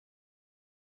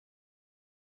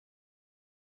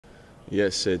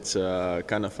Yes, it's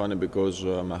kind of funny because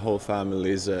my whole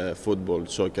family is a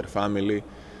soccer family.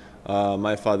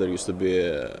 My father used to be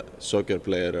a soccer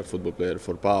player, a football player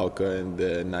for PAOK in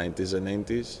the 90s and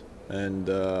 80s. And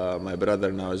my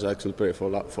brother now is actually playing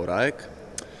for AEK.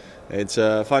 It's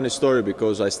a funny story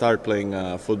because I started playing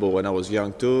football when I was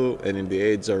young too, and in the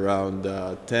age around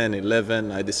 10,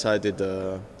 11, I decided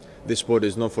this sport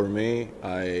is not for me.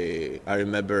 I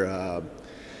remember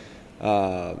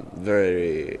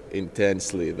very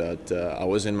intensely that I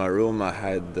was in my room. I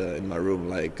had in my room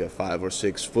like 5 or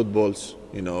 6 footballs,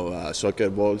 soccer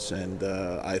balls, and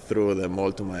I threw them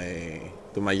all to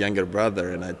my younger brother,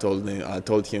 and I told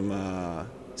him,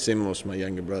 Simos, my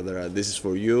younger brother, this is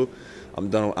for you. I'm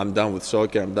done with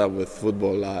soccer. I'm done with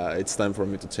football. It's time for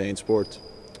me to change sport.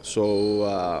 So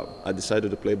I decided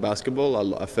to play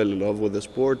basketball. I fell in love with the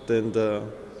sport, and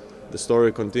the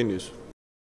story continues.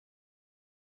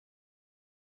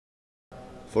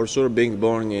 For sure, being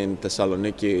born in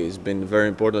Thessaloniki has been very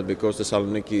important because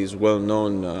Thessaloniki is well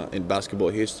known in basketball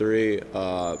history.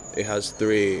 It has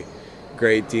 3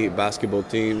 great basketball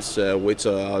teams, which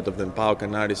out of them PAOK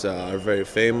and Aris are very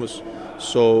famous.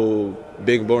 So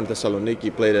being born in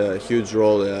Thessaloniki played a huge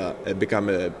role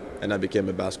and I became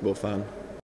a basketball fan.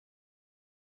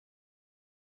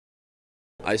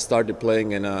 I started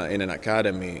playing in an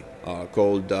academy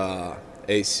called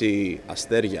AC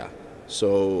Asteria.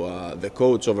 So the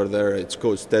coach over there, it's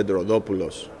Coach Ted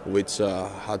Rodopoulos, which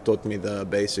had taught me the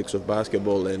basics of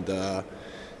basketball, and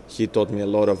he taught me a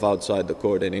lot of outside the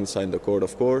court and inside the court,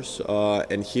 of course.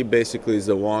 And he basically is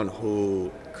the one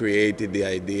who created the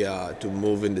idea to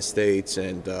move in the States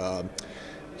and all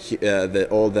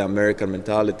the American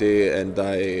mentality, and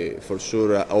I for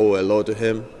sure owe a lot to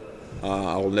him.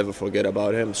 I will never forget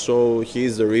about him. So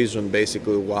he's the reason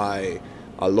basically why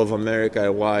I love America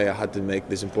and why I had to make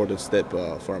this important step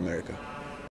for America.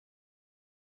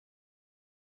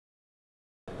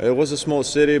 It was a small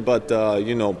city, but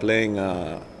playing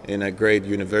in a great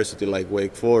university like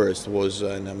Wake Forest was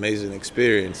an amazing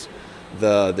experience.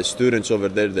 The students over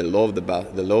there, they love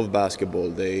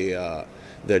basketball. They're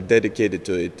dedicated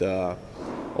to it.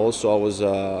 Also, I was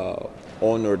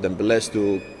honored and blessed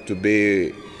to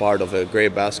be part of a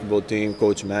great basketball team.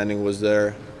 Coach Manning was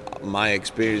there. My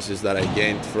experiences that I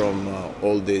gained from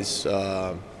all this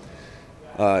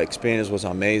experience was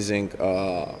amazing.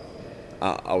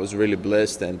 I was really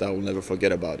blessed, and I will never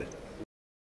forget about it.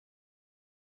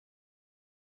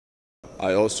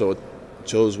 I also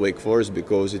chose Wake Forest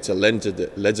because it's a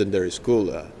legendary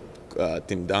school.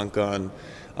 Tim Duncan,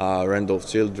 Randolph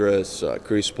Childress,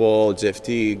 Chris Paul, Jeff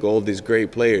Teague, all these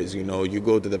great players. You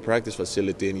go to the practice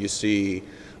facility and you see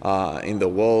in the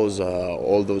walls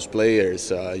all those players.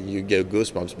 You get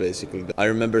goosebumps basically. I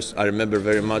remember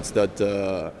very much that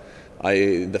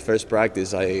the first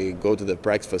practice, I go to the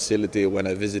practice facility when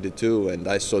I visited too, and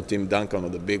I saw Tim Duncan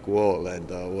on the big wall, and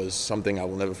was something I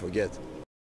will never forget.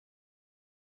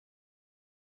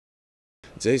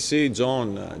 JC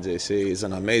is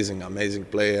an amazing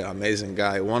player, amazing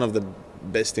guy, one of the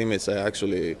best teammates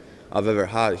I've ever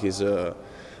had.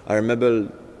 I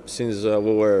remember since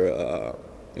we were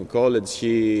in college,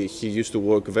 he used to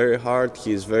work very hard.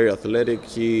 He's very athletic.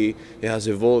 He has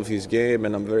evolved his game,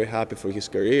 and I'm very happy for his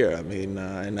career. I mean,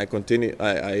 and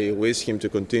I wish him to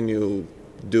continue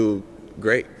do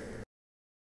great.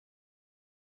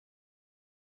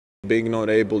 Being not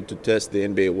able to test the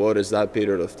NBA waters that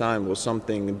period of time was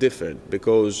something different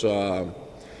because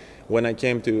when I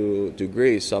came to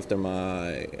Greece after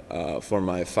for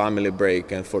my family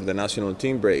break and for the national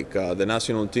team break, the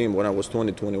national team when I was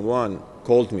 20-21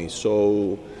 called me.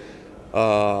 So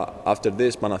after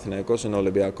this, Panathinaikos and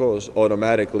Olympiakos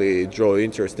automatically drew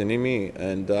interest in me,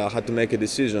 and I had to make a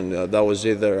decision. That was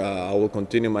either I will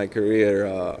continue my career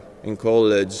in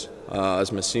college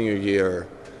as my senior year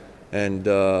and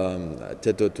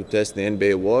to test the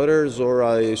NBA waters, or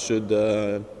I should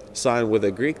sign with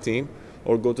a Greek team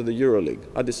or go to the EuroLeague.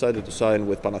 I decided to sign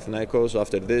with Panathinaikos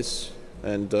after this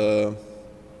and to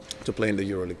play in the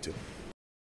EuroLeague too.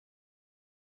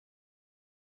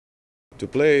 To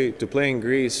play in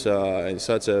Greece in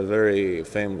such a very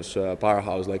famous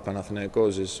powerhouse like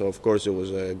Panathinaikos of course, it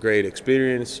was a great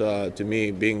experience. To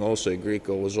me, being also a Greek,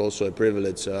 it was also a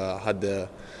privilege. I had the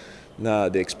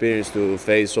experience to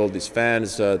face all these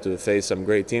fans, to face some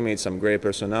great teammates, some great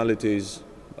personalities,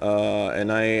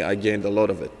 and I gained a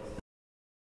lot of it.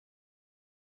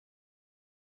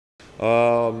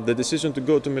 The decision to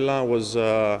go to Milan was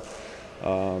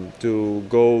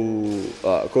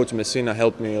Coach Messina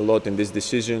helped me a lot in this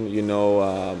decision.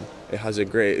 it has a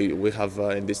great. We have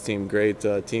in this team great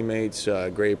teammates,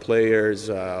 great players.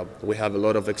 We have a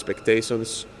lot of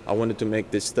expectations. I wanted to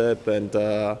make this step and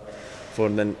for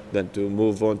then to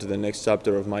move on to the next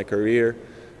chapter of my career,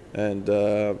 and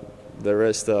the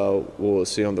rest we will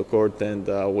see on the court, and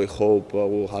we hope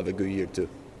we'll have a good year too.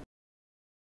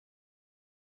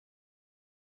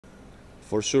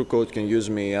 For sure, coach can use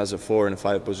me as a 4 and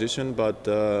 5 position, but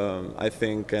I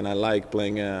think and I like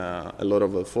playing a lot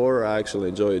of the 4. I actually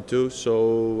enjoy it too,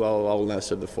 so I'll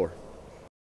answer the 4.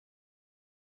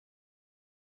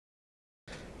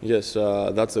 Yes,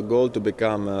 that's the goal, to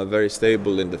become very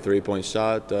stable in the three-point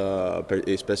shot,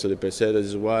 especially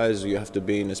percentage-wise. You have to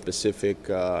be in a specific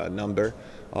number.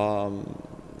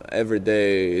 Every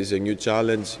day is a new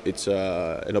challenge. It's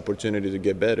an opportunity to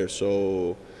get better.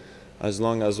 So as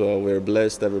long as we're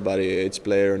blessed, everybody, each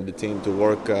player on the team, to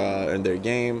work in their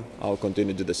game, I'll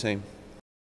continue to do the same.